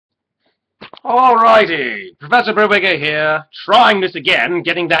Alrighty, Professor Britwigger here, trying this again,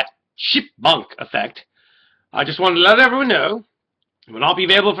 getting that chipmunk effect. I just wanted to let everyone know, it will not be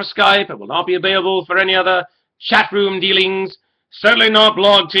available for Skype, it will not be available for any other chat room dealings, certainly not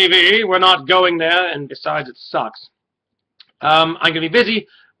blog TV, we're not going there, and besides it sucks. I'm going to be busy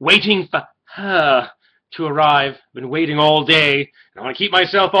waiting for her to arrive. Been waiting all day, I want to keep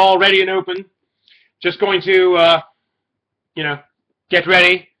myself all ready and open. Just going to, get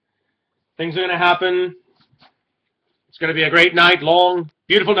ready. Things are going to happen. It's going to be a great night, long,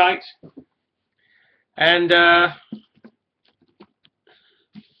 beautiful night. And,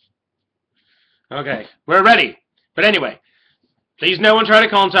 okay, we're ready. But anyway, please no one try to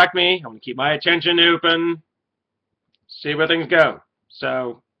contact me. I want to keep my attention open, see where things go.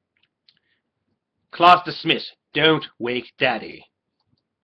 So, class dismissed. Don't wake Daddy.